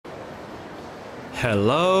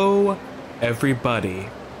Hello, everybody.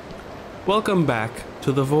 Welcome back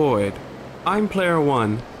to the Void. I'm Player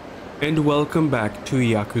One, and welcome back to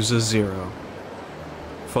Yakuza 0.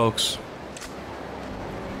 Folks,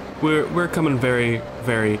 we're coming very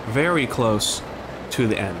close to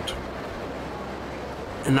the end.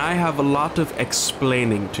 And I have a lot of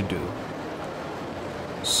explaining to do.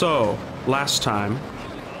 So, last time,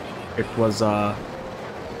 it was, what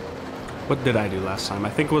did I do last time?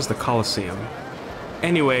 I think it was the Colosseum.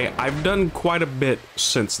 Anyway, I've done quite a bit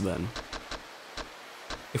since then.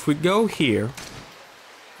 If we go here,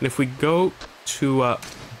 and if we go to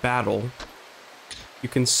battle, you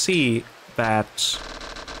can see that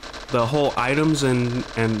the whole items and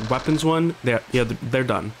weapons one, they're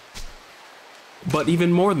done. But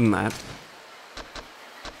even more than that,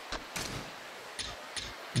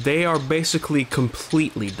 they are basically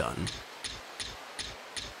completely done.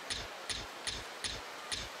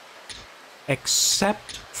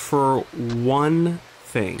 Except for one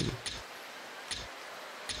thing.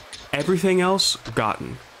 Everything else,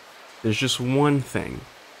 gotten. There's just one thing.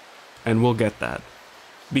 And we'll get that.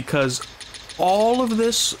 Because all of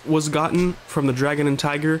this was gotten from the Dragon and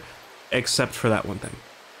Tiger, except for that one thing.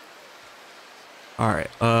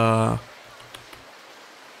 Alright,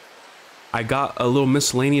 I got a little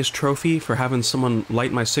miscellaneous trophy for having someone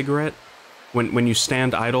light my cigarette. When you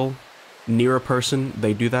stand idle near a person,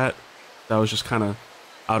 they do that. That was just kind of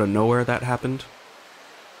out of nowhere that happened.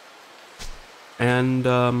 And,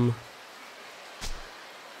 the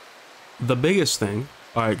biggest thing,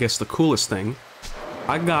 or I guess the coolest thing,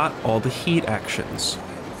 I got all the heat actions.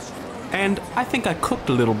 And I think I cooked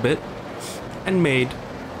a little bit and made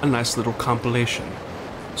a nice little compilation.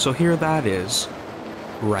 So here that is,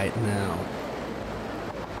 right now.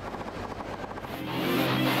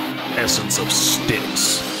 Essence of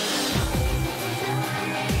Sticks.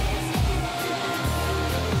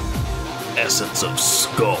 Essence of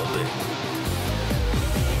Scalding.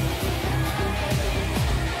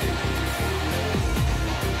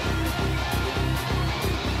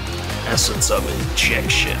 Essence of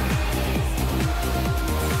Injection.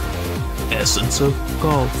 Essence of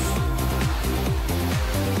Golf.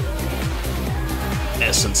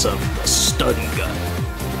 Essence of the Stun Gun.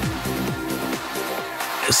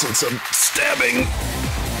 Essence of Stabbing.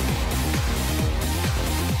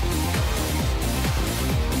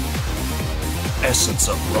 Essence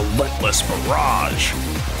of Relentless Barrage.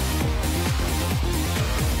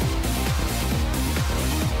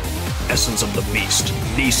 Essence of the Beast,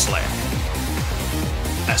 Knee Slam.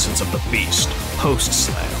 Essence of the Beast, Post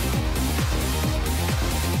Slam.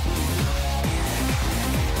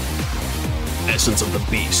 Essence of the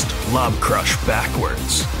Beast, Lob Crush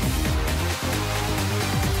backwards.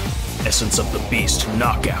 Essence of the Beast,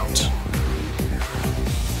 Knockout.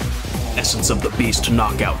 Essence of the Beast,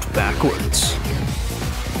 Knockout backwards.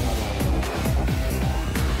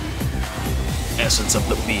 Essence of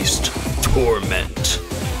the Beast, Torment.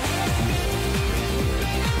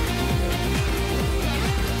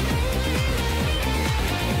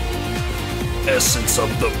 Essence of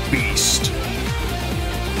the Beast,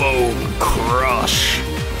 Bone Crush.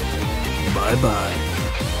 Bye-bye.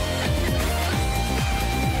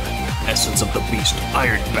 Essence of the Beast,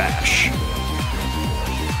 Iron Bash.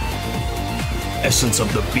 Essence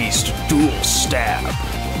of the Beast, Dual Stab.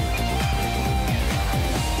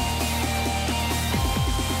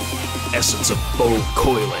 Essence of Bone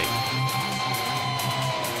Coiling.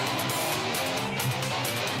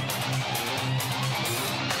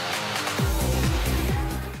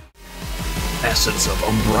 Essence of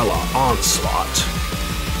Umbrella Onslaught.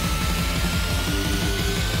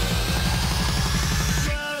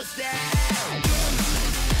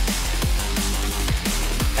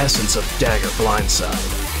 Essence of Dagger Blindside.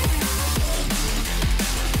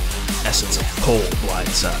 Essence of Pole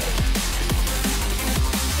Blindside.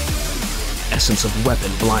 Essence of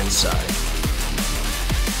Weapon Blindside.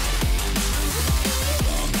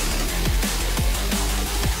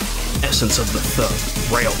 Essence of the Thug,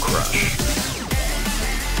 Rail Crush.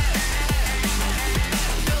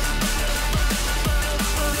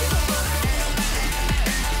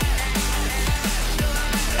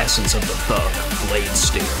 Essence of the Thug, Blade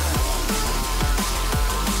Steer.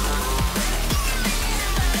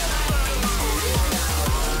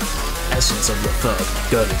 Essence of the Thug,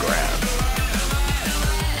 Gun Grab.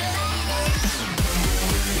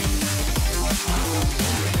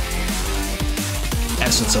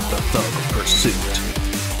 Essence of the Thug, Pursuit.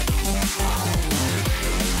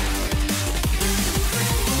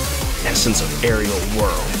 Essence of Aerial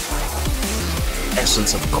Whirl.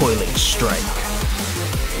 Essence of Coiling Strike.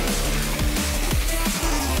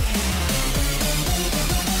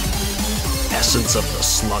 Essence of the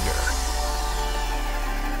Slugger.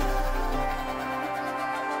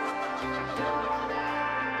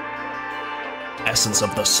 Essence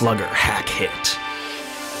of the Slugger hack hit.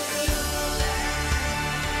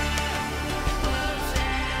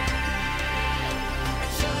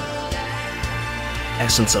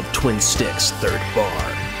 Essence of Twin Sticks third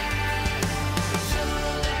bar.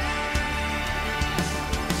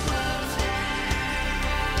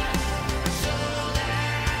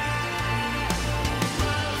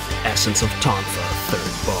 Essence of Tonfa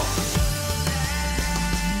third bar.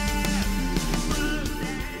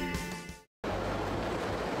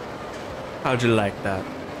 How'd you like that?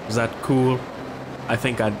 Was that cool? I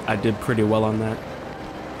think I did pretty well on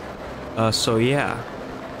that. So yeah.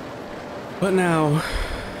 But now,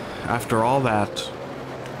 after all that,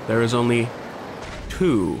 there is only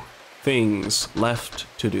 2 things left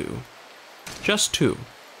to do. Just 2.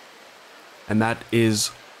 And that is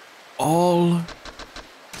all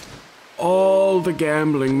the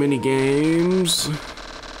gambling mini games.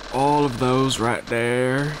 All of those right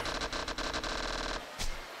there.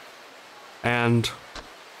 And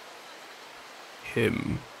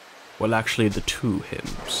him. Well, actually, the 2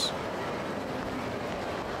 hymns.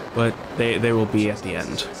 But they will be at the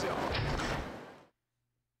end.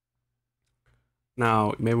 Now,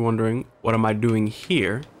 you may be wondering, what am I doing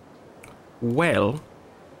here? Well,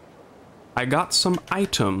 I got some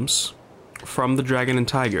items from the Dragon and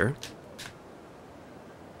Tiger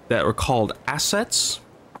that were called assets,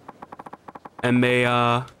 and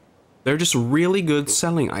they're just really good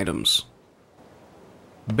selling items.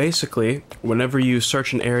 Basically, whenever you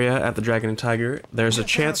search an area at the Dragon and Tiger, there's a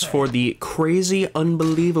chance for the crazy,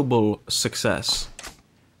 unbelievable success.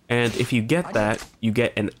 And if you get that, you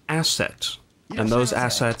get an asset. And those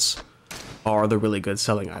assets are the really good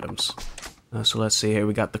selling items. So let's see here.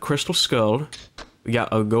 We got the Crystal Skull. We got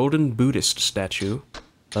a golden Buddhist statue.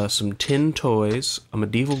 Some tin toys. A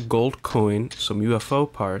medieval gold coin. Some UFO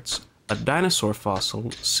parts. A dinosaur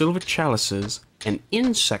fossil. Silver chalices. An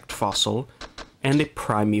insect fossil. And a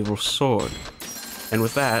primeval sword. And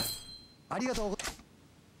with that, we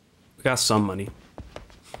got some money.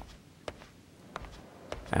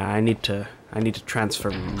 I need to transfer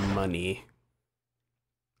money.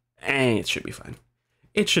 It should be fine.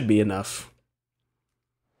 It should be enough.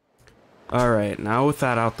 Alright, now with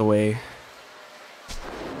that out the way,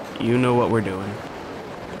 you know what we're doing.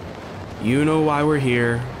 You know why we're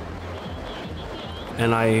here.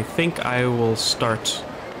 And I think I will start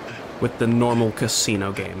with the normal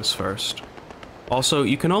casino games first. Also,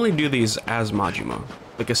 you can only do these as Majima.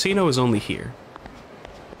 The casino is only here.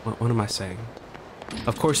 What am I saying?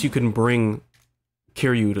 Of course you can bring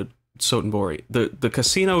Kiryu to Sotenbori. The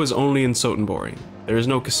casino is only in Sotenbori. There is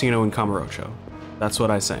no casino in Kamurocho. That's what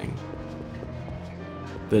I'm saying.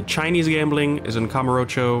 The Chinese gambling is in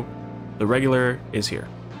Kamurocho. The regular is here.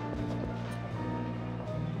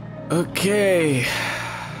 Okay.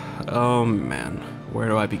 Oh man. Where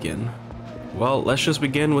do I begin? Well, let's just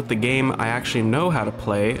begin with the game I actually know how to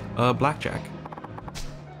play, Blackjack.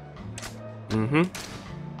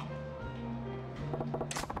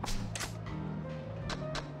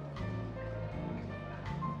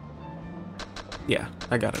 Yeah,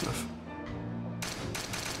 I got enough.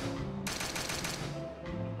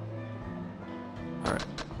 Alright.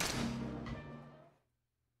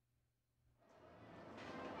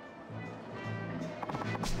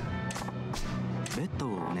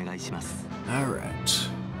 Alright.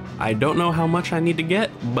 I don't know how much I need to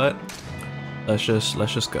get, but let's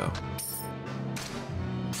just go.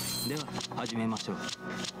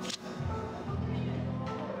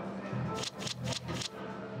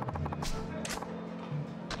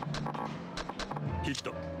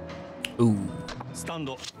 Ooh.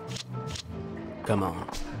 Come on.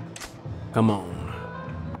 Come on.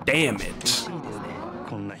 Damn it.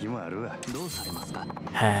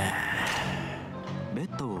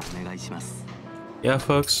 Yeah,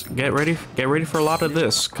 folks, get ready for a lot of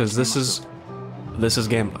this, because this is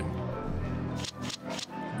gambling.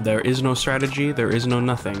 There is no strategy, there is no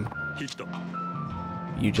nothing.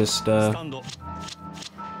 You just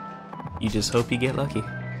hope you get lucky.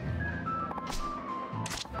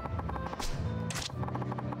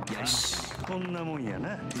 Yes.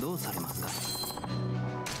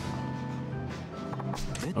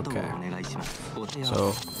 Okay.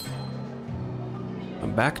 So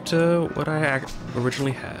I'm back to what I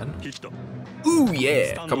originally had. Ooh,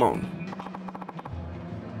 yeah! Come on.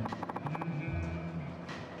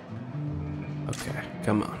 Okay,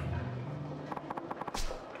 come on.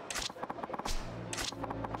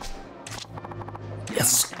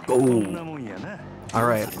 Yes! Go!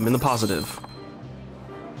 Alright, I'm in the positive.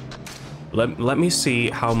 Let me see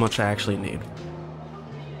how much I actually need.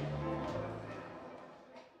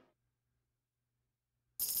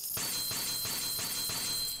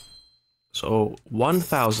 So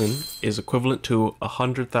 1,000 is equivalent to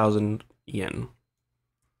 100,000 yen.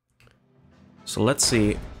 So let's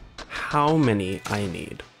see how many I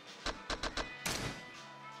need.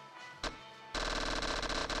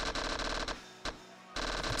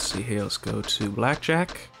 Let's see here, let's go to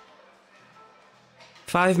blackjack.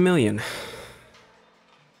 5 million.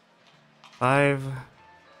 5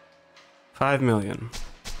 million.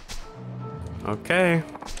 Okay,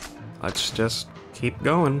 let's just keep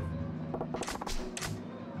going.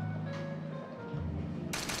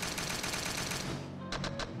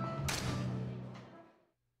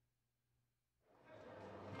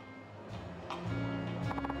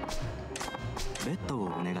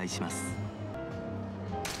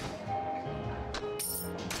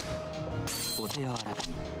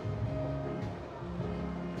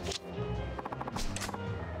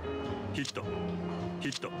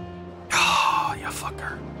 Oh, you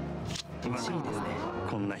fucker.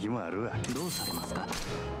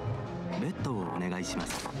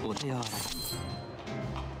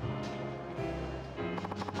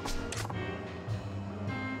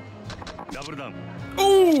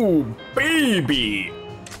 Oh, baby!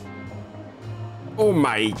 Oh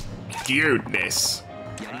my goodness.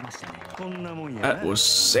 That was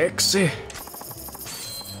sexy.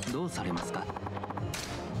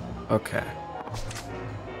 Okay.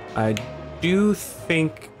 I do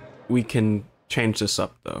think we can change this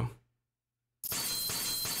up, though.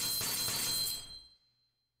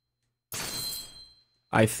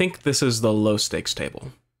 I think this is the low stakes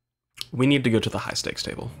table. We need to go to the high stakes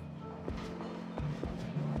table.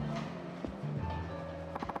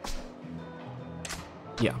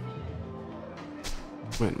 Yeah.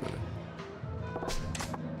 Wait a minute.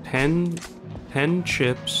 10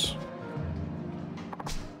 chips.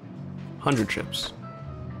 100 chips.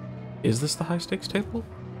 Is this the high stakes table?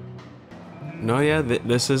 No, yeah,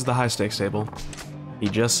 this is the high stakes table. He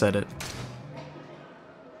just said it.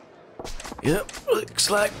 Yep, looks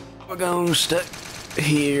like we're gonna stuck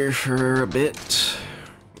here for a bit.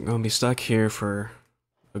 We're gonna be stuck here for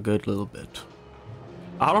a good little bit.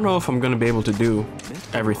 I don't know if I'm gonna be able to do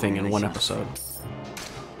everything in one episode.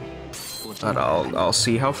 But I'll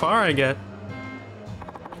see how far I get.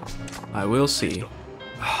 I will see.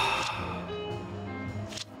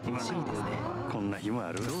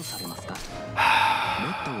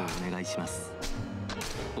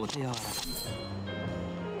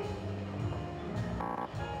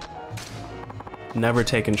 Never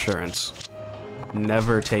take insurance.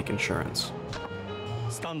 Never take insurance.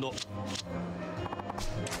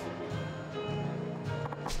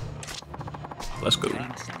 Let's go.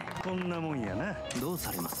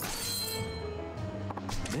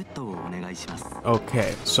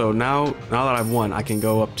 Okay, so now that I've won, I can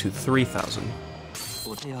go up to 3,000.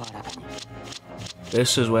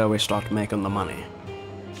 This is where we start making the money.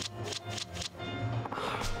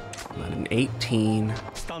 Let an 18.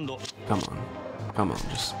 Come on,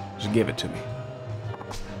 just give it to me.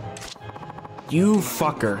 You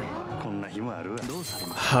fucker.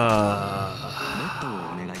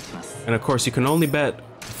 And of course, you can only bet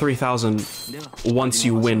 3,000 once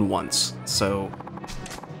you win once, so...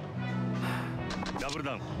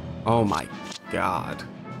 Oh my god.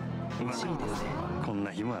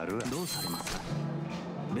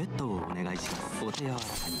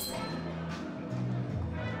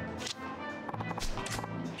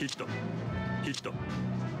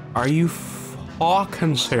 Are you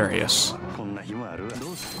fucking serious?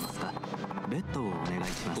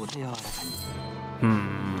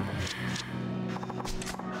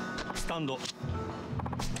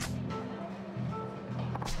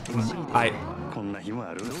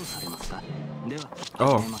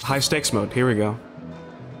 Oh, high stakes mode. Here we go.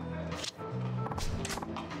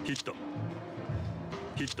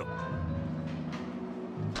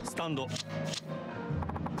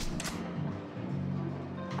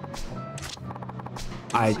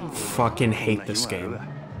 I fucking hate this game.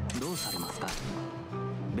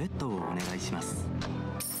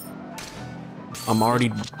 I'm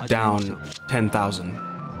already down 10,000.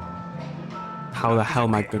 How the hell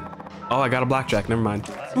am I good? Oh, I got a blackjack. Never mind.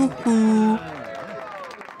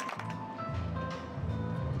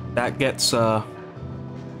 That gets well,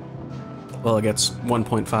 it gets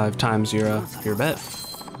 1.5 times your bet.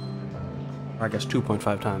 Or I guess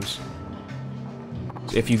 2.5 times.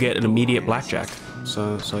 If you get an immediate blackjack.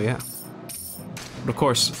 So yeah. But of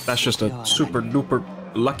course, that's just a super duper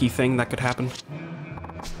lucky thing that could happen.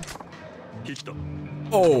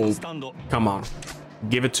 Oh, come on.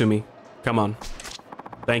 Give it to me. Come on.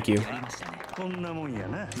 Thank you.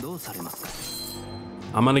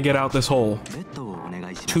 I'm gonna get out this hole.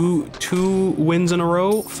 Two wins in a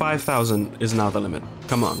row, 5,000 is now the limit.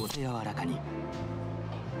 Come on.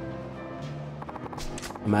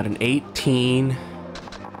 I'm at an 18.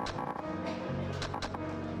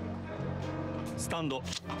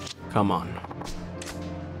 Come on.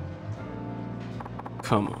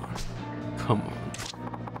 Come on. Come on.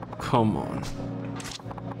 Come on.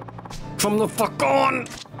 Come the fuck on!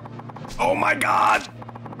 Oh my god!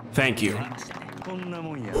 Thank you.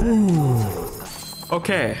 Ooh.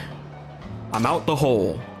 Okay. I'm out the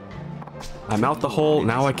hole. I'm out the hole.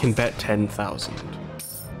 Now I can bet 10,000.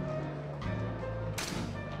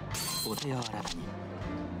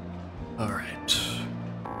 Alright.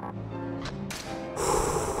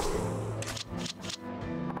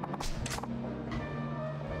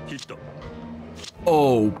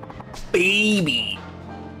 Oh, baby.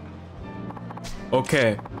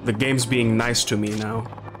 Okay, the game's being nice to me now.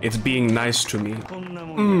 It's being nice to me.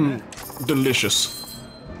 Delicious.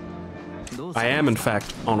 I am, in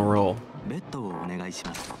fact, on a roll.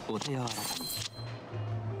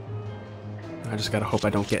 I just gotta hope I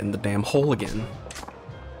don't get in the damn hole again.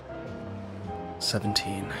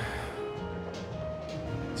 17.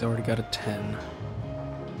 He's already got a 10.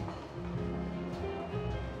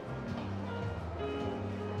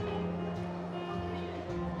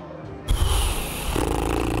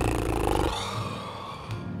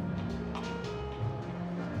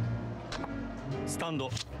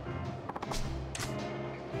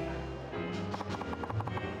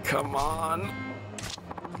 Come on.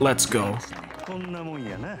 Let's go.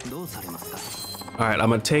 Alright, I'm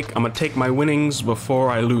gonna take my winnings before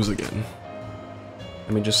I lose again.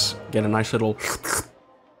 Let me just get a nice little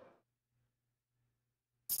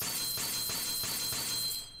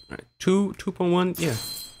Alright, 2.1, yeah.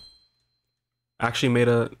 Actually made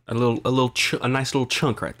a nice little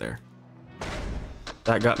chunk right there.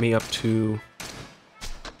 That got me up to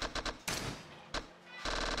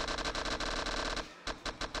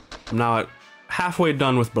I'm now at halfway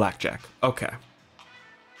done with blackjack. Okay.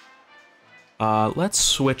 Let's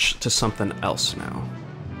switch to something else now.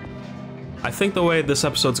 I think the way this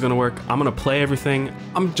episode's gonna work, I'm gonna play everything.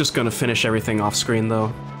 I'm just gonna finish everything off screen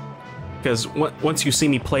though. Because once you see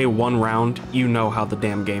me play one round, you know how the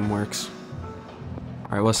damn game works.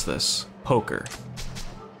 Alright, what's this? Poker.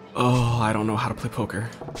 Oh, I don't know how to play poker.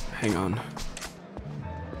 Hang on.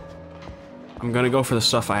 I'm gonna go for the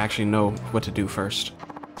stuff I actually know what to do first.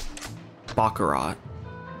 Baccarat.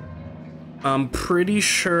 I'm pretty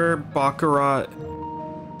sure Baccarat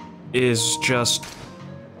is just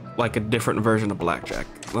like a different version of blackjack.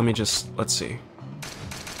 Let's see.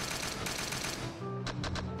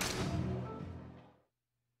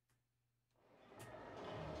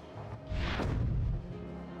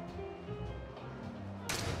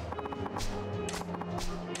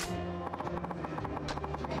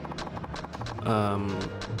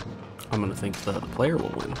 I'm gonna think the player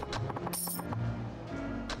will win.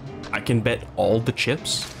 I can bet all the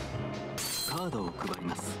chips.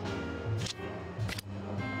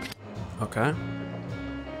 Okay.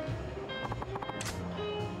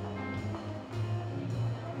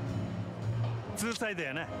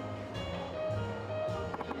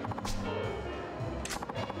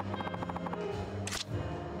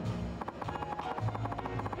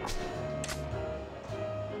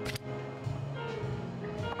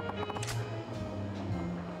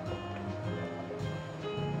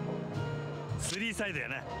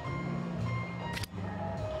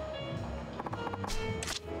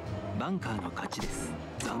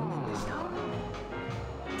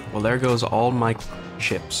 Well, there goes all my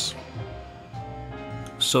chips.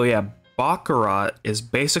 So yeah, Baccarat is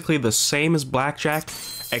basically the same as blackjack,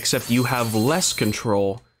 except you have less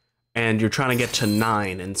control, and you're trying to get to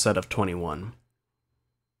 9 instead of 21.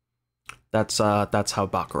 That's how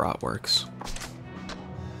Baccarat works.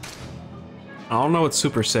 I don't know what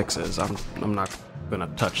Super 6 is. I'm not gonna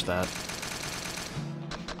touch that.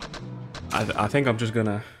 I think I'm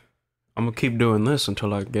gonna keep doing this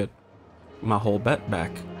until I get my whole bet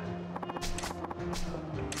back.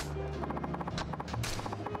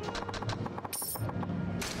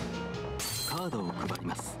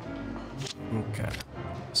 Okay.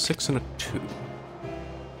 6 and a 2.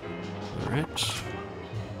 Alright.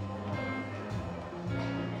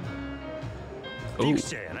 Oh.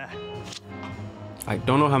 I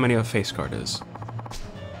don't know how many a face card is.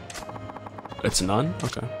 It's none?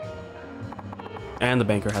 Okay. And the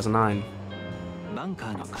banker has a 9.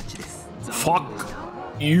 Fuck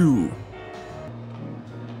you.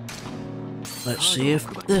 Let's see if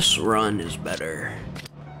this run is better.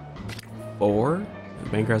 4,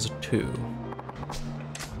 and banker has a 2.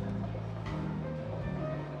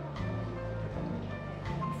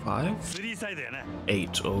 Five?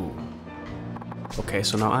 8. Oh. Okay,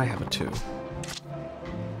 so now I have a 2.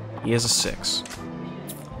 He has a 6.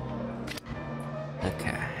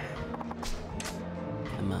 Okay.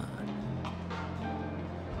 Come on.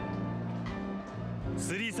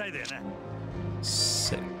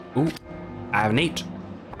 6. Ooh. I have an 8.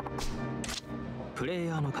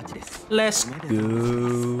 Let's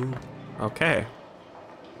go. Okay.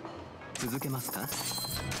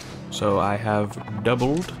 So I have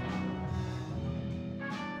doubled.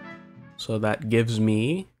 So that gives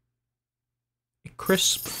me a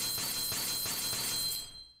crisp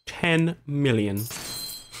 10 million.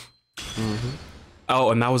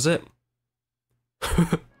 Oh, and that was it.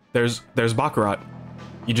 there's Baccarat.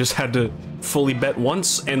 You just had to fully bet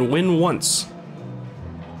once and win once.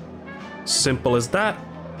 Simple as that.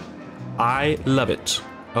 I love it.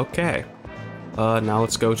 Okay. Now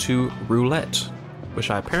let's go to roulette,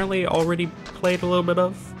 which I apparently already played a little bit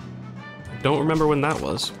of. I don't remember when that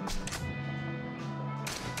was.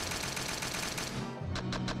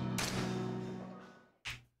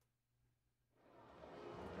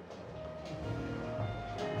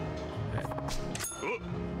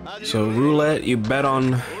 So roulette, you bet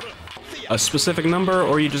on a specific number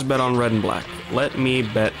or you just bet on red and black. Let me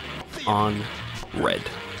bet on red.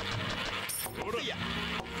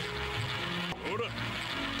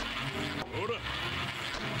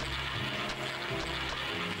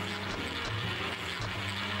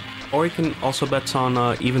 Or you can also bet on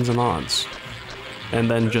evens and odds. And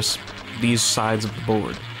then just these sides of the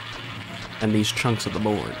board. And these chunks of the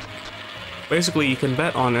board. Basically, you can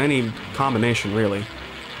bet on any combination, really.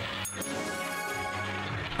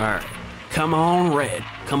 Alright. Come on, red.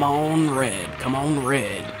 Come on, red. Come on,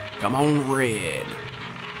 red. Come on, red.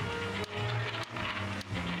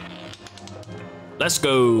 Let's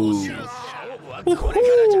go.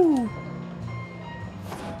 Woohoo!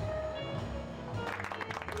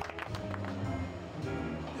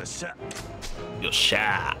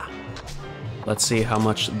 Yosha. Let's see how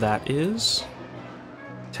much that is.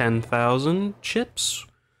 10,000 chips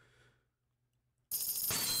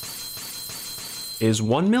is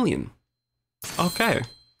 1 million. Okay,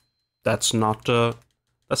 that's not a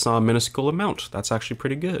minuscule amount. That's actually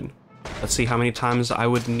pretty good. Let's see how many times I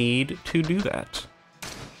would need to do that.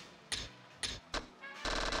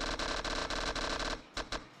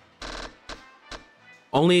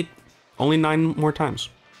 Only 9 more times.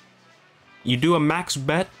 You do a max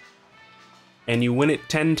bet and you win it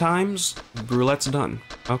 10 times, roulette's done.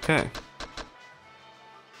 Okay.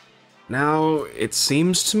 Now, it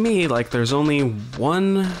seems to me like there's only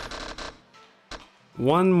one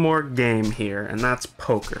more game here, and that's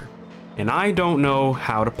poker. And I don't know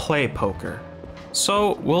how to play poker.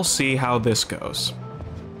 So, we'll see how this goes.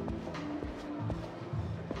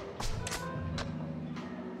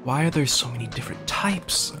 Why are there so many different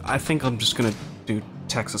types? I think I'm just gonna do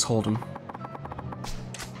Texas Hold'em.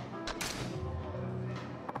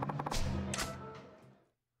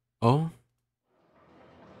 Oh?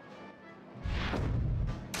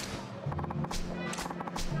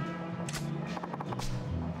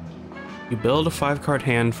 You build a 5-card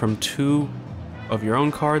hand from 2 of your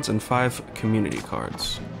own cards and 5 community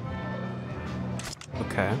cards.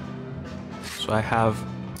 Okay. So I have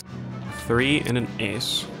 3 and an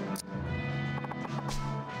ace.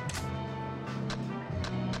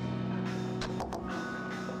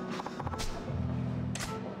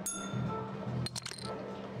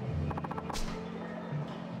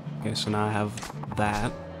 Okay, so now I have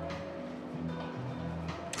that.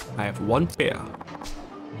 I have 1 pair.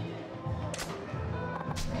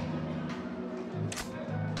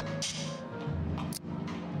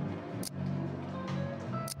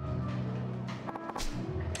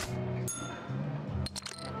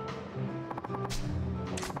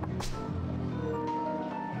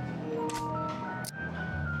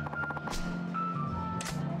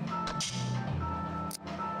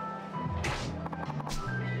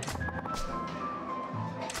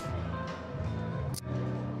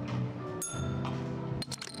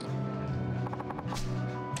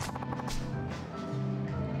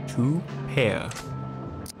 Two pair.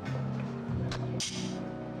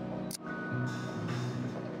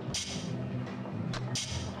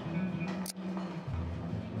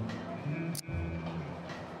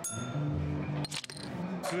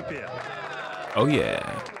 Oh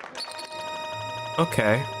yeah.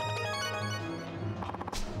 Okay.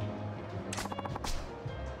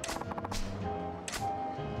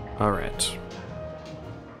 All right.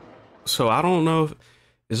 So I don't know if,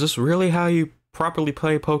 is this really how you properly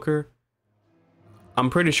play poker? I'm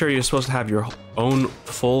pretty sure you're supposed to have your own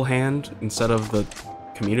full hand instead of the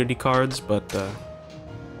community cards, but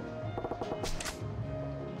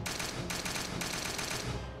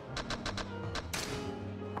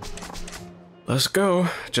let's go.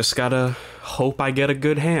 Just gotta hope I get a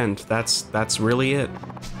good hand. That's really it.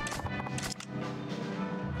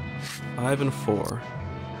 5 and 4.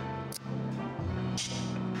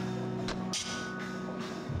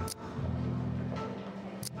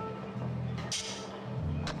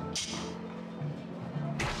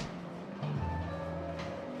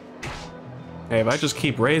 Hey, if I just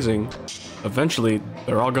keep raising, eventually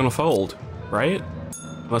they're all gonna fold, right?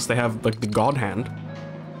 Unless they have, like, the god hand.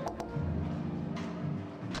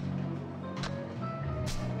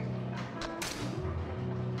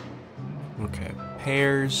 Okay,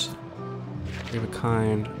 pairs, three of a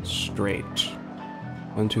kind, straight.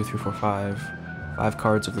 1, 2, 3, 4, 5. 5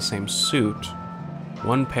 cards of the same suit.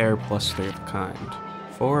 1 pair plus 3 of a kind.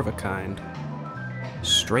 4 of a kind.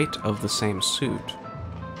 Straight of the same suit.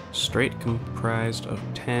 Straight comprised of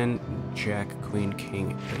 10, Jack, Queen,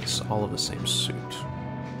 King, Ace, all of the same suit.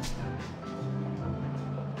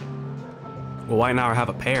 Well, why now I have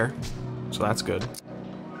a pair, so that's good.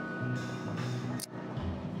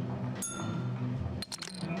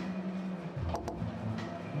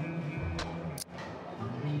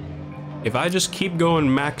 If I just keep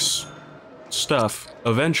going max stuff,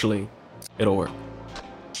 eventually it'll work.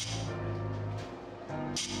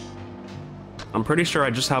 I'm pretty sure I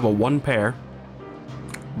just have a 1 pair,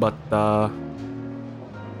 but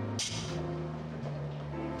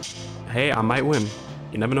hey, I might win.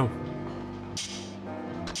 You never know.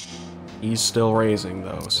 He's still raising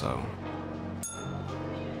though, so.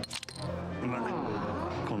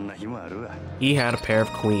 He had a pair of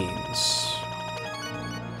queens.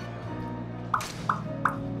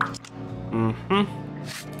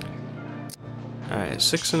 Alright,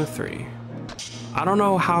 6 and a 3. I don't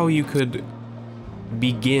know how you could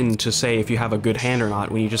begin to say if you have a good hand or not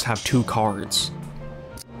when you just have 2 cards.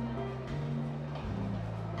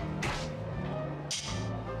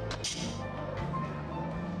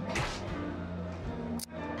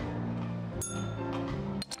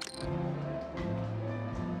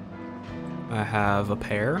 I have a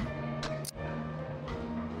pair.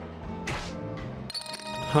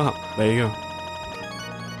 Huh, there you go.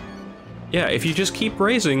 Yeah, if you just keep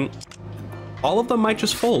raising, all of them might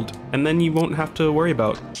just fold, and then you won't have to worry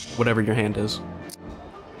about whatever your hand is.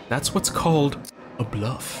 That's what's called a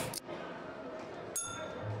bluff.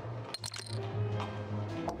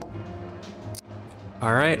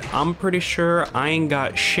 Alright, I'm pretty sure I ain't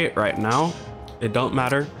got shit right now. It don't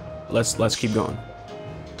matter. Let's keep going.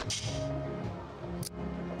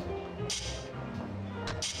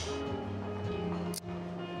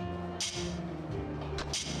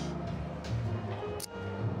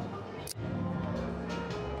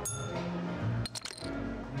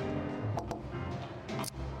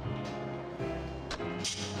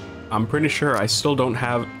 I'm pretty sure I still don't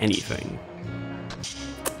have anything.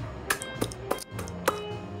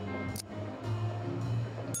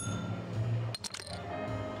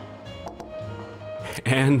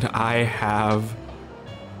 And I have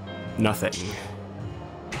nothing.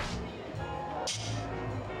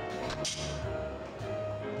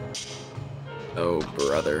 Oh,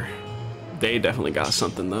 brother. They definitely got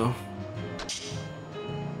something, though.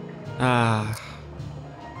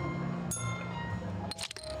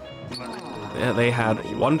 Yeah, they had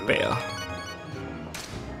 1 pair.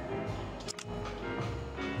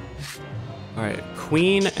 Alright,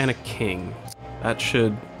 queen and a king. That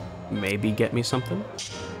should maybe get me something.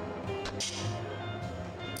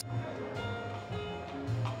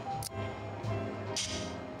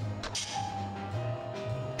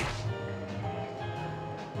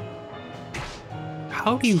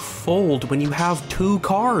 How do you fold when you have 2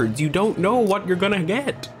 cards? You don't know what you're gonna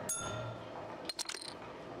get.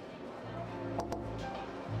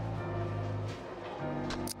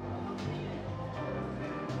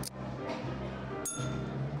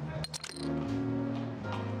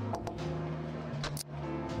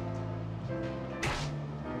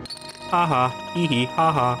 Haha, hee hee,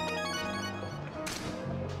 haha.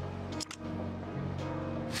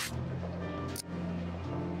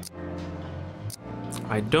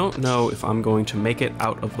 I don't know if I'm going to make it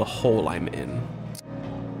out of the hole I'm in.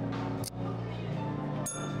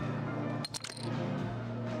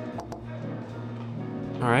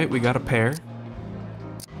 Alright, we got a pair.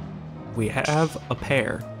 We have a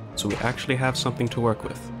pair, so we actually have something to work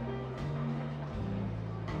with.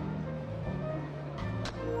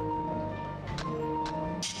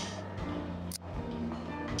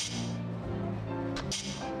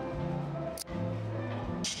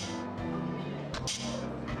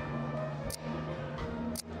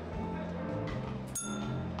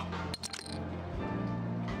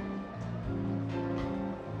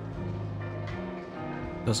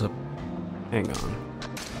 Does a... Hang on.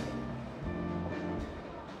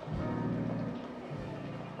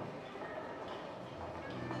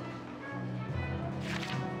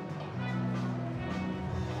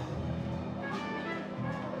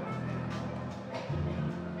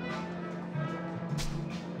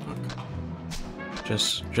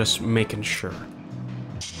 Just making sure.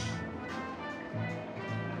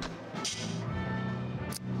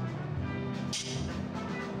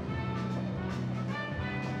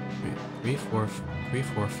 Wait, 3,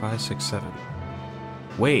 4, 5, 6, 7.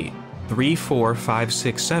 Wait, 3, 4, 5,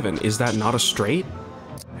 6, 7. Is that not a straight?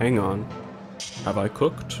 Hang on. Have I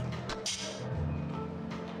cooked?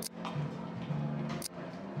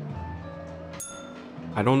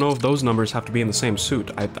 I don't know if those numbers have to be in the same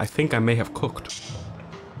suit. I think I may have cooked.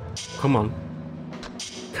 Come on.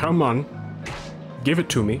 Come on. Give it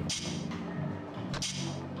to me.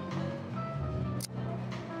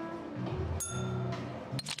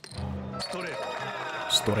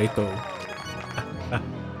 Storeto.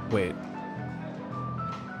 Wait.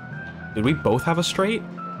 Did we both have a straight?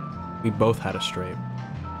 We both had a straight.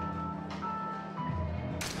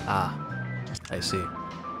 Ah. I see.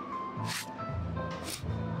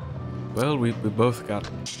 Well, we both got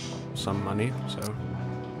some money, so...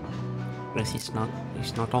 Guess it's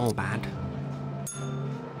not all bad.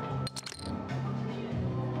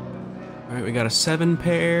 Alright, we got a 7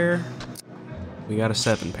 pair. We got a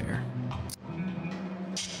 7 pair.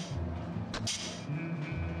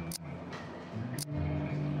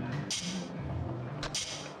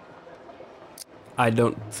 I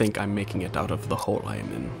don't think I'm making it out of the hole I am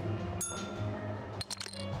in.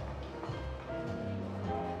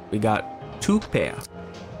 We got 2 pair.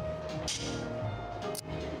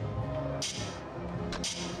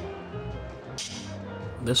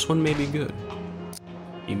 This one may be good.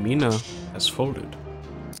 Imina has folded.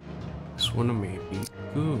 This one may be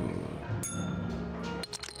good.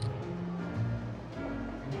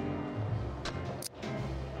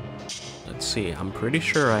 Let's see, I'm pretty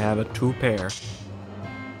sure I have a 2 pair.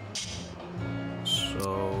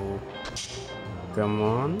 So... Come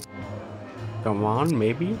on. Come on,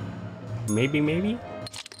 maybe? Maybe?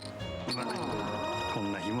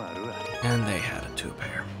 And they had a 2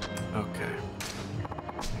 pair. Okay.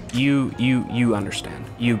 You understand.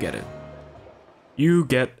 You get it. You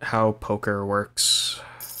get how poker works.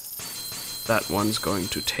 That one's going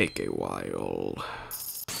to take a while.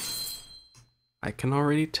 I can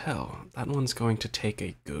already tell. That one's going to take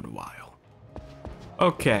a good while.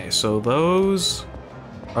 Okay, so those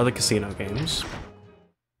are the casino games.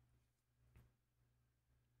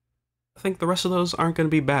 I think the rest of those aren't going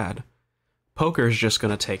to be bad. Poker's just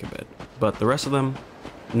going to take a bit, but the rest of them,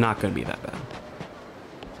 not going to be that bad.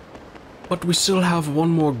 But we still have one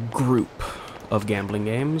more group of gambling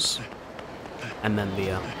games, and then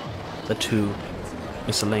the 2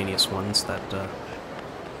 miscellaneous ones that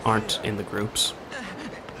aren't in the groups.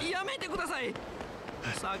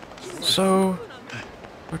 So,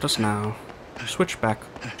 let us now switch back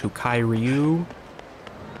to Kiryu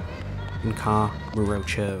and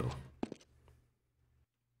Kamurocho.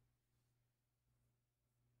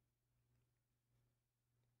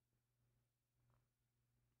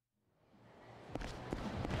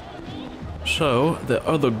 So, the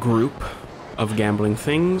other group of gambling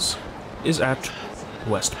things is at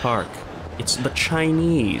West Park. It's the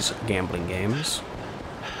Chinese gambling games.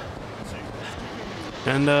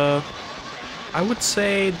 And, I would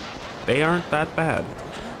say they aren't that bad.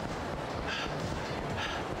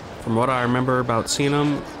 From what I remember about seeing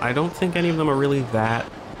them, I don't think any of them are really that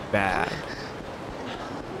bad.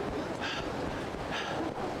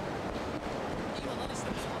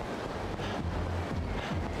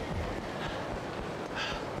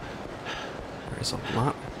 There's a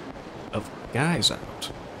lot of guys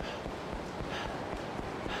out.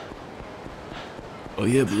 Oh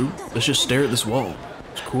yeah, bro. Let's just stare at this wall.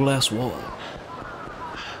 It's a cool-ass wall.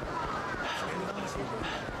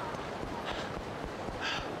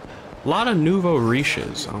 A lot of nouveau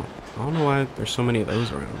riches. I don't know why there's so many of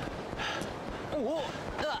those around.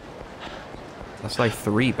 That's like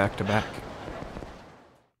 3 back to back.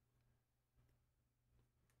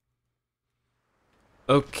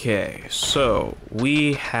 Okay, so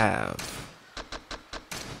we have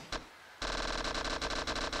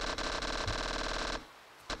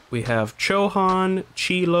Chohan,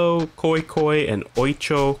 Chilo, Koi Koi, and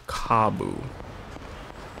Oicho Kabu.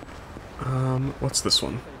 What's this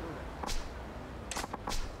one?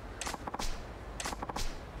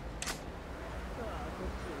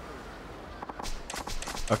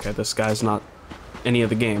 Okay, this guy's not any of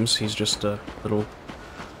the games, he's just a little...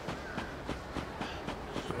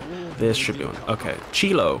 This should be one. Okay,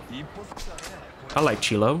 Chilo. I like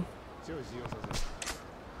Chilo.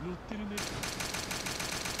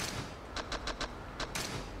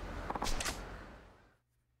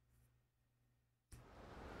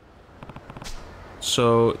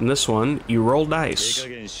 So in this one, you roll dice.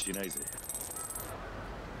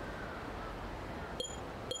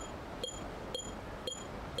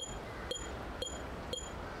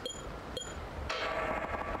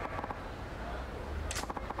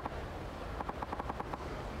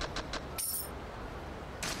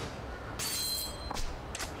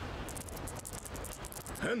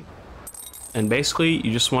 And basically,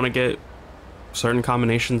 you just want to get certain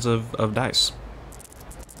combinations of dice.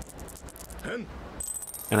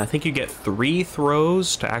 And I think you get 3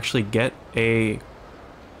 throws to actually get a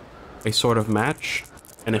sort of match.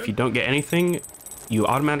 And if you don't get anything, you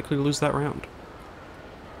automatically lose that round.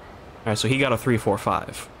 Alright, so he got a 3, 4,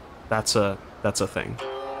 5. That's a thing.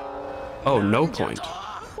 Oh, no point.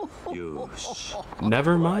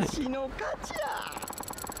 Never mind.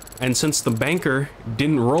 And since the banker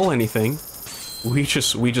didn't roll anything, we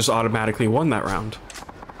just automatically won that round.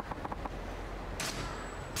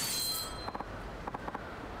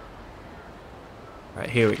 Alright,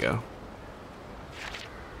 here we go.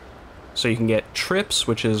 So you can get trips,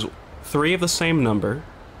 which is 3 of the same number,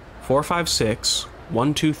 4, 5, 6,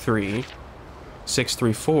 1, 2, 3, 6,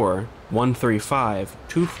 3, 4, 1, 3, 5,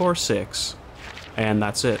 2, 4, 6, and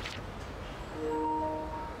that's it.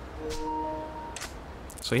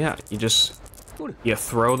 So yeah, you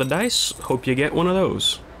throw the dice, hope you get one of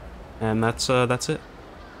those, and that's it.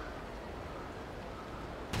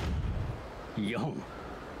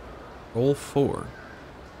 Roll 4.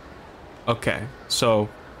 Okay, so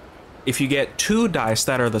if you get 2 dice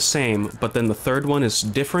that are the same, but then the third one is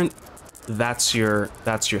different, that's your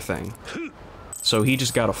thing. So he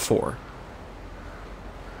just got a 4.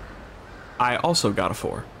 I also got a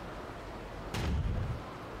 4.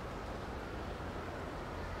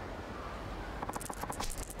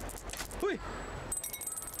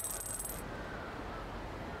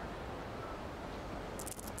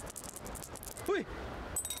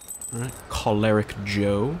 Alright, Choleric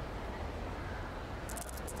Joe.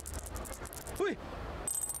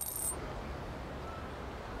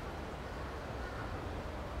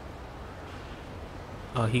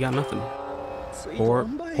 He got nothing.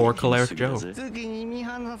 Poor Choleric Joe.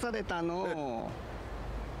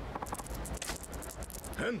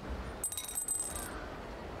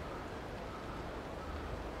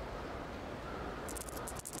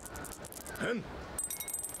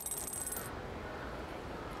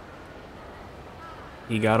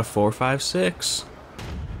 He got a 4, 5, 6.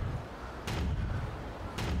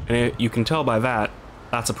 And you can tell by that,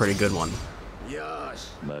 that's a pretty good one.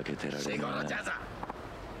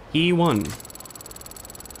 He won.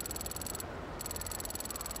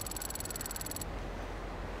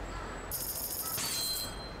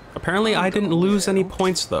 Apparently I didn't lose any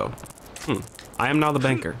points though. I am now the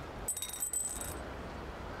banker.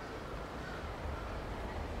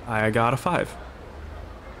 I got a 5.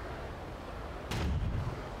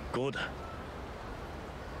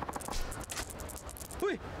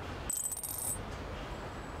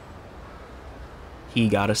 He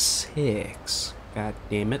got a 6. God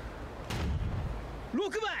damn it.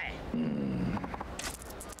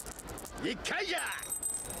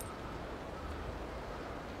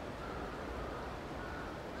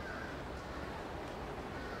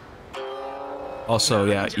 Also,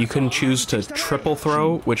 yeah, you can choose to triple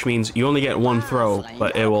throw, which means you only get 1 throw,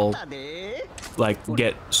 but it will, like,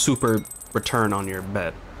 get super return on your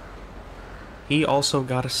bet. He also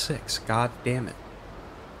got a 6. God damn it.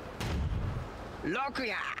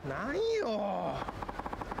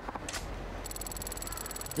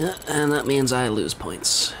 Yeah, and that means I lose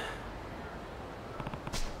points.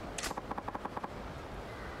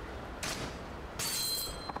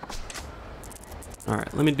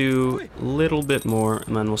 Alright, let me do a little bit more,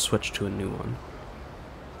 and then we'll switch to a new one.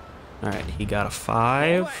 Alright, he got a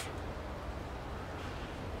 5.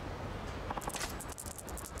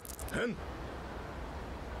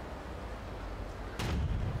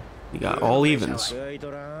 He got all evens.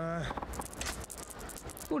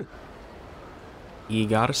 He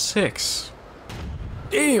got a 6.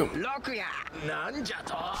 Damn!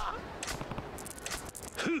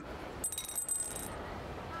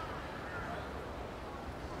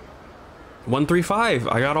 1, 3, 5.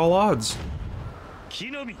 I got all odds.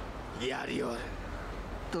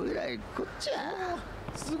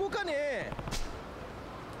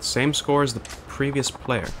 Same score as the previous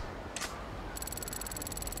player.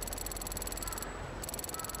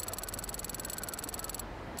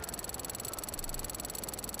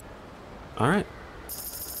 Alright.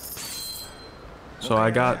 So I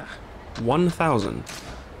got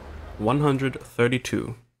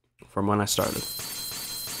 1,132 from when I started.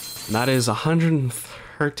 And that is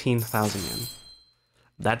 113,000 yen.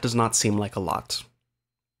 That does not seem like a lot.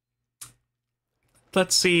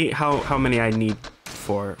 Let's see how many I need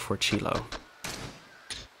for Chilo.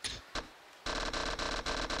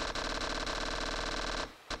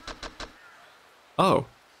 Oh,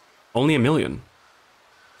 only 1 million.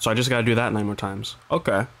 So I just gotta do that 9 more times.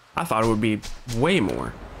 Okay, I thought it would be way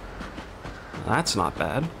more. That's not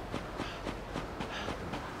bad.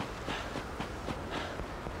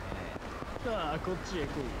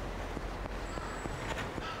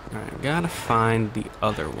 Alright, gotta find the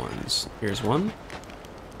other ones. Here's one.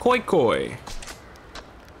 Koi Koi.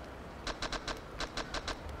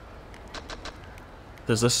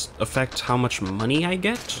 Does this affect how much money I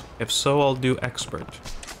get? If so, I'll do expert.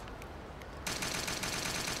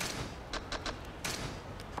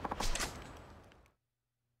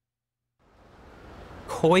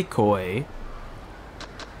 Koi Koi.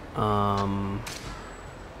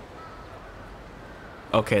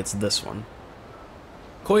 Okay, it's this one.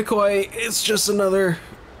 Koi Koi is just another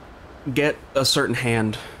get a certain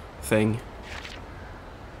hand thing.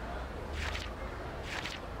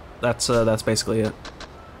 That's basically it.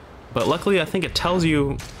 But luckily, I think it tells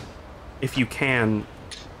you if you can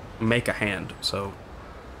make a hand, so...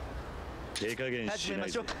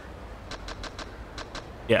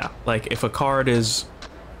 Yeah, like if a card is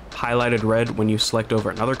highlighted red when you select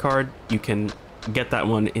over another card, you can get that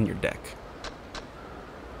one in your deck.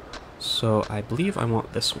 So I believe I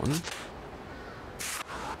want this one.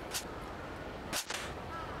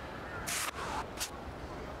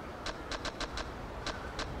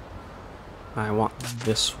 I want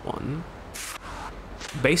this one.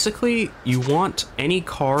 Basically, you want any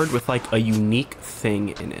card with like a unique thing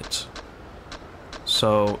in it.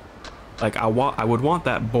 So, like I would want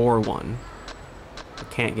that boar one. I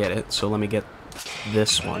can't get it, so let me get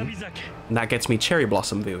this one. And that gets me cherry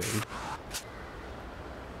blossom viewing.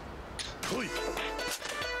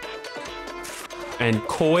 And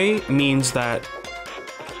koi means that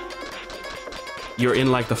you're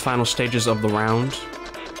in like the final stages of the round.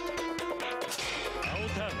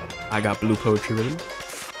 I got blue poetry rhythm.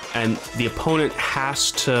 And the opponent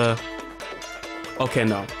has to... Okay,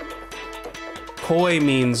 no. Koi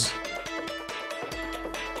means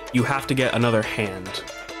you have to get another hand.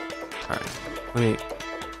 Alright,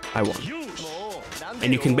 I won.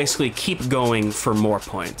 And you can basically keep going for more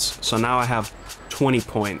points. So now I have 20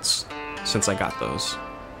 points since I got those.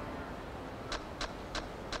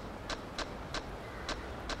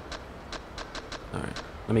 Alright,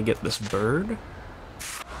 let me get this bird.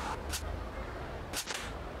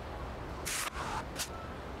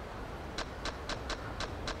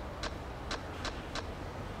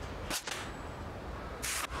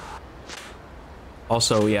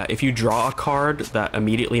 Also, yeah, if you draw a card that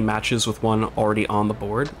immediately matches with one already on the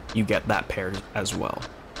board, you get that pair as well.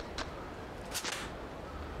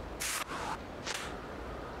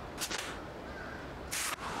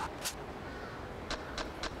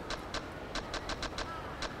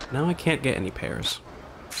 Now I can't get any pairs,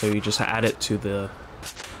 so you just add it to the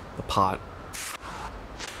pot.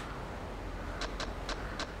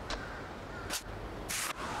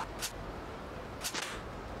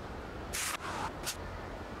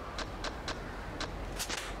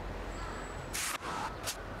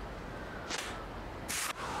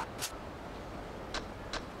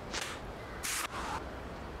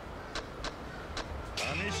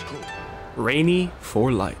 Rainy for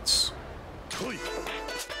lights.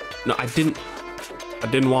 No, I didn't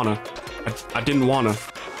wanna. I didn't wanna.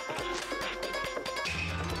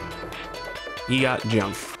 He got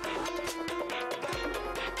jumped.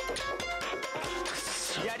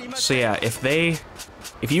 So yeah, if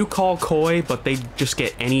you call koi but they just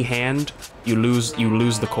get any hand, you lose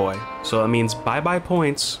the koi. So that means bye-bye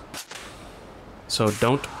points. So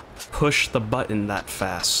don't push the button that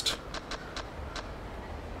fast.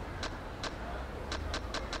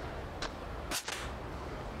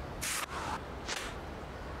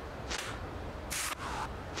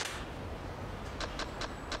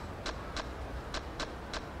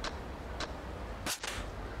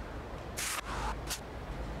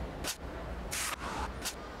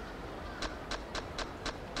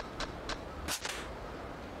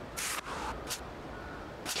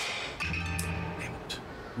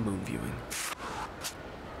 Moon viewing.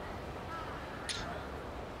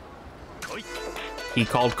 He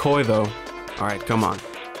called koi though. Alright, come on.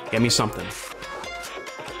 Get me something.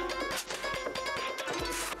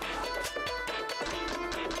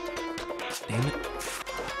 Damn it.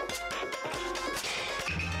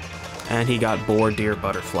 And he got boar, deer,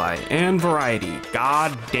 butterfly, and variety.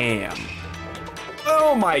 God damn.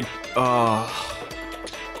 Oh my...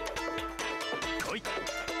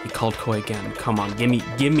 He called Koi again. Come on,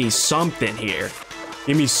 give me something here.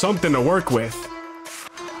 Give me something to work with.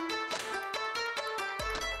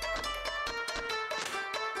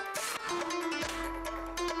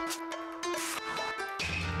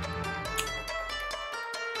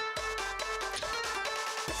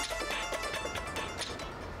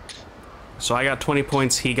 So I got 20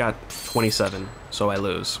 points, he got 27, so I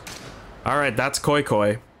lose. Alright, that's Koi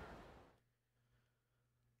Koi.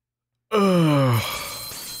 Ugh.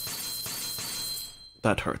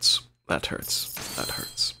 That hurts. That hurts. That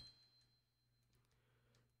hurts.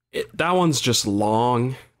 That one's just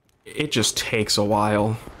long. It just takes a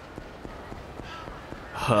while.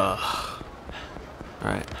 Huh.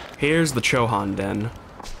 Alright, here's the Chohan Den.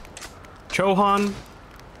 Chohan,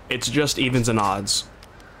 it's just evens and odds.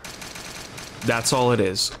 That's all it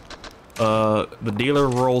is. The dealer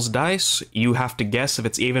rolls dice, you have to guess if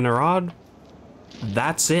it's even or odd.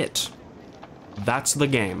 That's it. That's the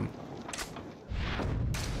game.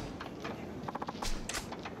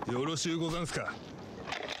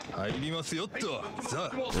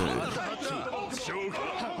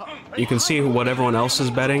 You can see what everyone else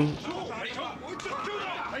is betting.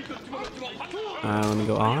 Let me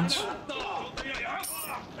go odds.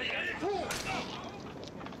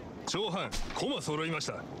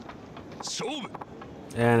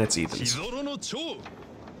 And it's evens.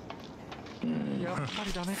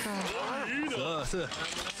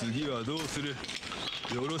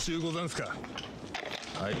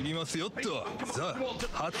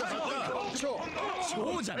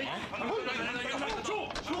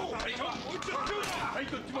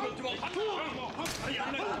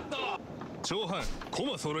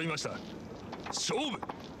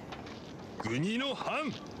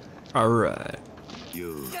 All right.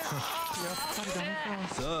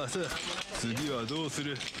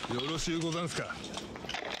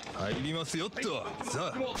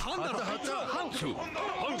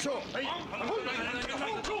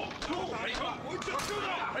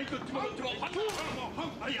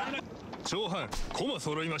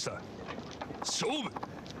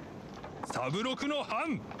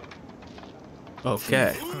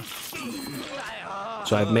 Okay.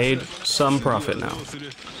 So I've made some profit now.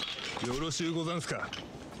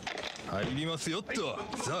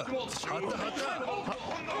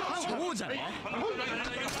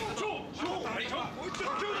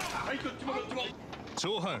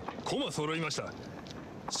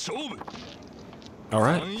 All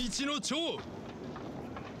right.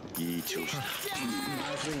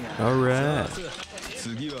 All right.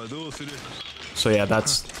 So yeah,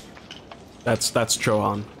 that's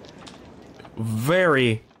Chohan.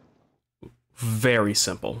 Very, very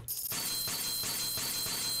simple.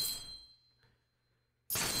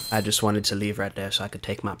 I just wanted to leave right there so I could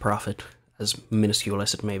take my profit, as minuscule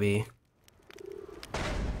as it may be.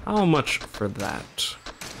 How much for that?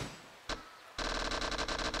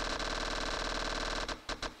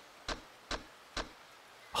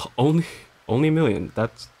 Only a million.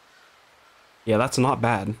 That's... yeah, that's not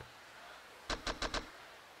bad.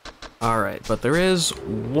 Alright, but there is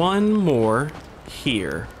one more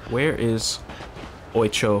here. Where is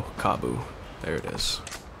Oicho Kabu? There it is.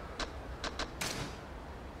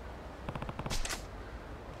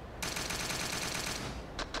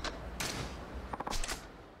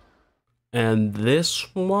 And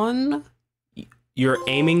this one, you're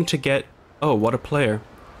aiming to get... oh, what a player.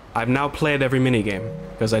 I've now played every minigame,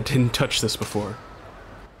 because I didn't touch this before.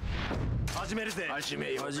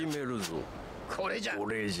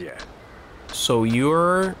 So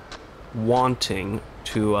you're wanting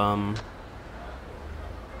to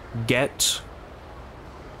get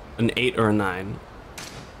an 8 or a 9.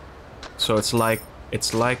 So it's like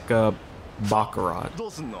a Baccarat.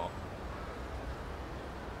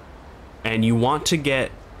 And you want to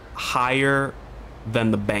get higher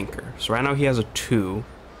than the banker. So right now he has a 2.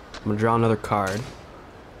 I'm gonna draw another card.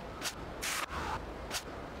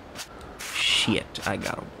 Shit, I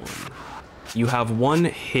got a 1. You have one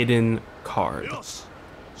hidden card. I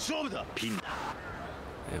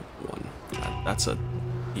have 1. That's a...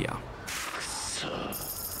 yeah.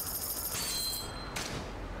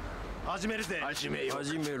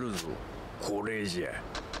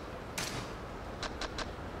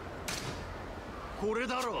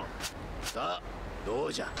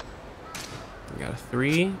 I got a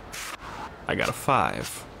 3. I got a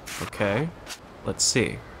 5. Okay. Let's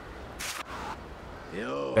see.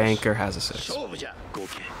 Banker has a 6.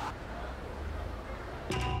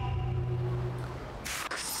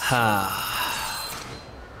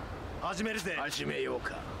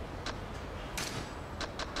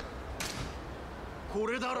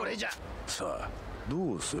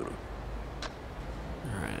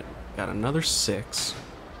 Alright, got another 6.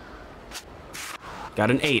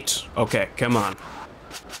 Got an 8. Okay, come on.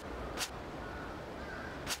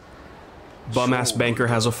 Bum-ass banker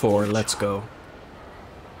has a 4. Let's go.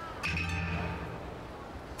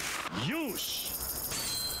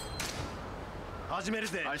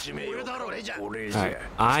 Alright,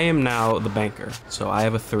 I am now the banker, so I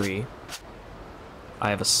have a 3.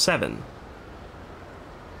 I have a 7.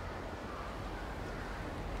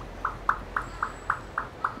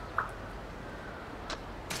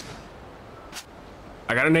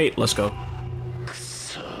 I got an 8, let's go.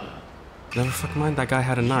 Never fucking mind, that guy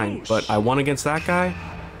had a 9, but I won against that guy,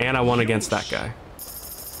 and I won against that guy.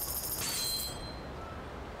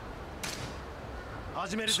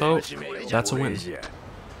 So, that's a win.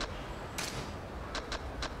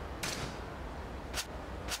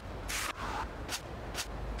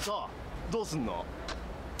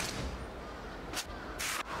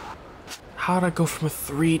 How'd I go from a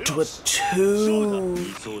 3 to a 2?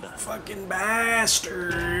 Fucking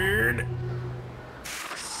bastard.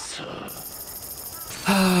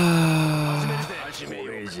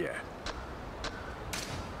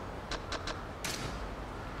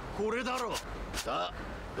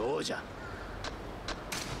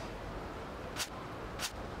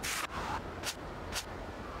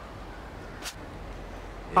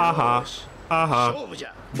 Haha. Haha.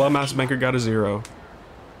 Bum-ass banker got a 0.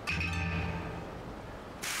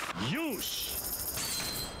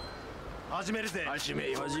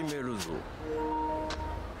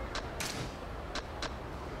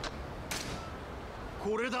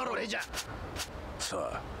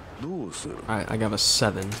 Alright, I got a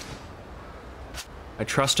 7. I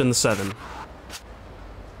trust in the 7.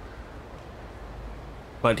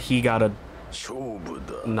 But he got a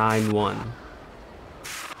 9-1.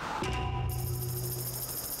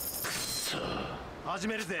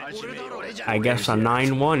 I guess a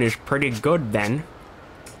 9-1 is pretty good then.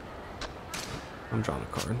 I'm drawing a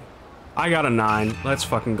card. I got a 9. Let's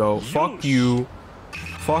fucking go. Fuck you.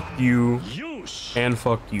 Fuck you. And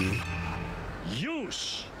fuck you.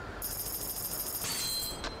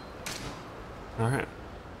 Alright.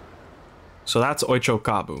 So that's Oicho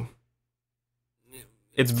Kabu.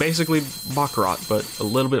 It's basically Baccarat, but a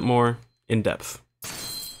little bit more in depth.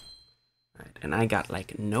 Alright, and I got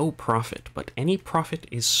like no profit, but any profit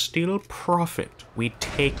is still profit. We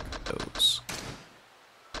take those.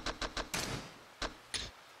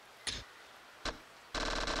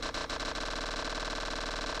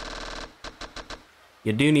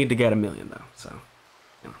 You do need to get 1 million though, so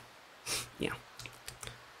yeah.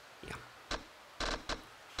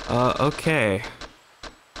 Okay.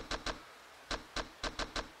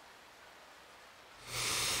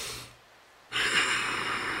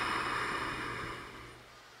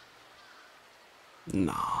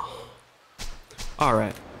 No.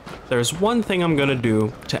 Alright. There's one thing I'm gonna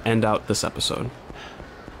do to end out this episode.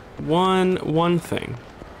 One thing.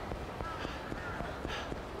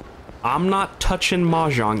 I'm not touching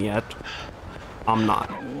Mahjong yet. I'm not.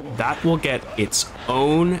 That will get its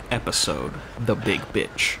own episode, the big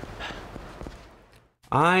bitch.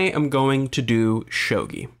 I am going to do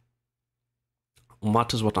shogi.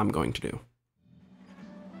 What is what I'm going to do?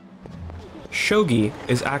 Shogi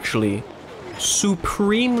is actually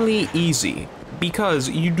supremely easy because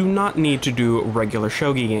you do not need to do regular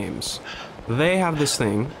shogi games. They have this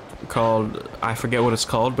thing called, I forget what it's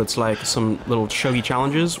called, but it's like some little shogi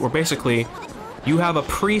challenges where basically you have a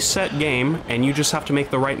preset game and you just have to make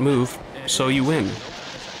the right move so you win.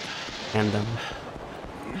 And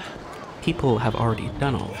people have already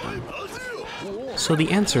done all of them. So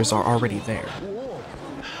the answers are already there.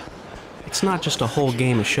 It's not just a whole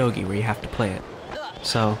game of shogi where you have to play it.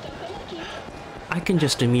 So I can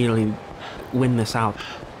just immediately win this out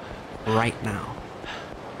right now.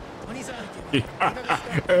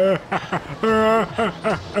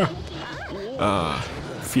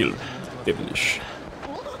 Feel devilish.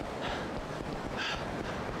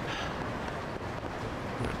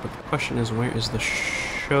 But the question is, where is the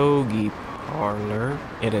shogi parlor?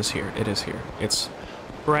 It is here. It is here. It's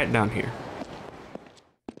right down here.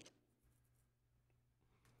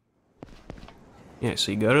 Yeah,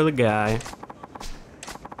 so you go to the guy.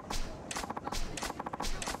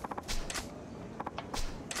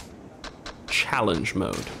 Challenge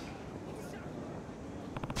mode.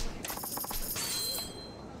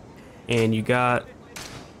 And you got,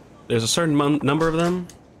 there's a certain number of them.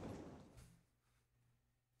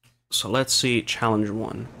 So let's see challenge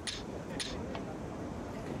 1.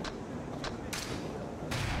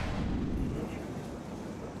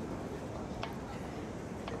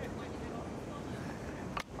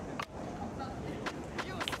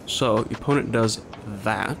 So, the opponent does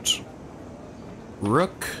that.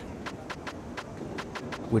 Rook,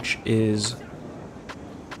 which is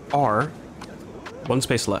R, one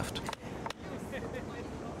space left.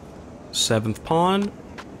 7th pawn,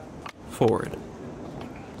 forward.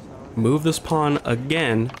 Move this pawn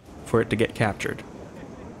again for it to get captured.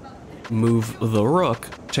 Move the rook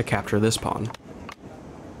to capture this pawn.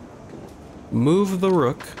 Move the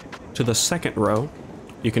rook to the 2nd row.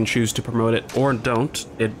 You can choose to promote it or don't,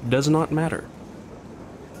 it does not matter.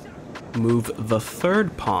 Move the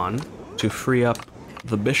 3rd pawn to free up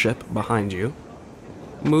the bishop behind you.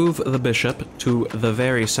 Move the bishop to the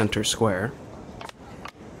very center square.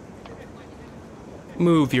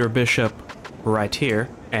 Move your bishop right here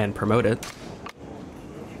and promote it.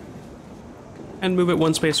 And move it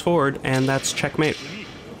one space forward, and that's checkmate.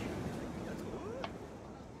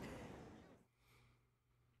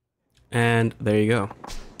 And there you go.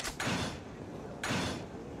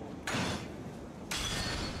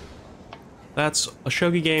 That's a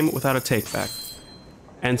shogi game without a take-back.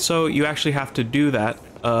 And so you actually have to do that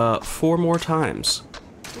 4 more times.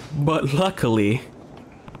 But luckily,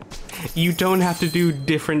 you don't have to do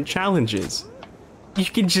different challenges. You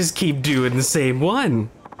can just keep doing the same one.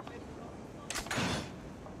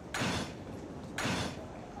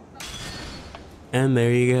 And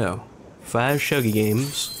there you go. 5 shogi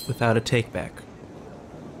games without a take-back.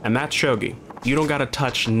 And that's shogi. You don't gotta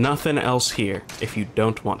touch nothing else here if you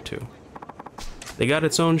don't want to. They got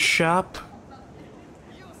its own shop.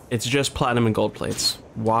 It's just platinum and gold plates.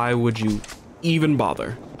 Why would you even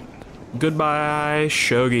bother? Goodbye,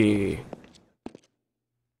 shogi.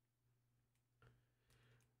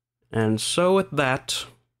 And so with that,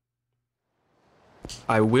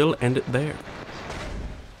 I will end it there.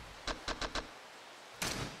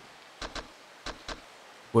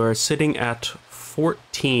 We're sitting at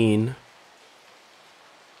 14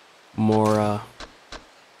 more,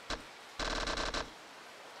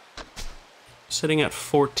 sitting at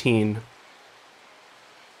 14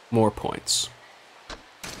 more points.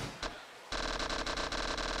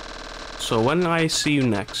 So when I see you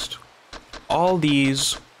next, all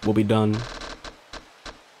these will be done.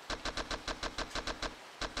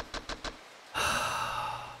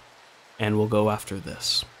 And we'll go after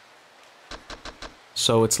this.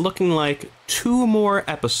 So it's looking like 2 more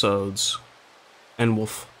episodes, and we'll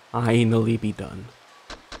finally be done.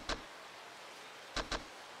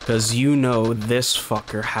 Because you know this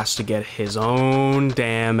fucker has to get his own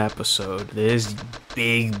damn episode. This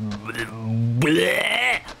big...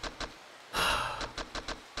 bleh.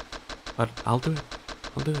 But I'll do it.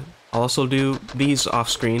 I'll do it. I'll also do these off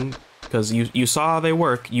screen, because you saw how they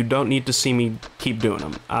work. You don't need to see me keep doing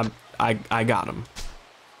them. I got them.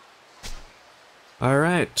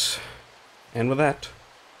 Alright, and with that,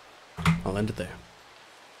 I'll end it there.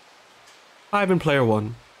 I've been Player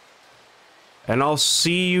One, and I'll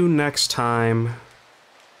see you next time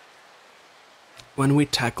when we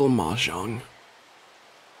tackle Mahjong.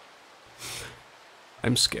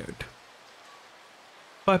 I'm scared.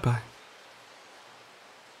 Bye-bye.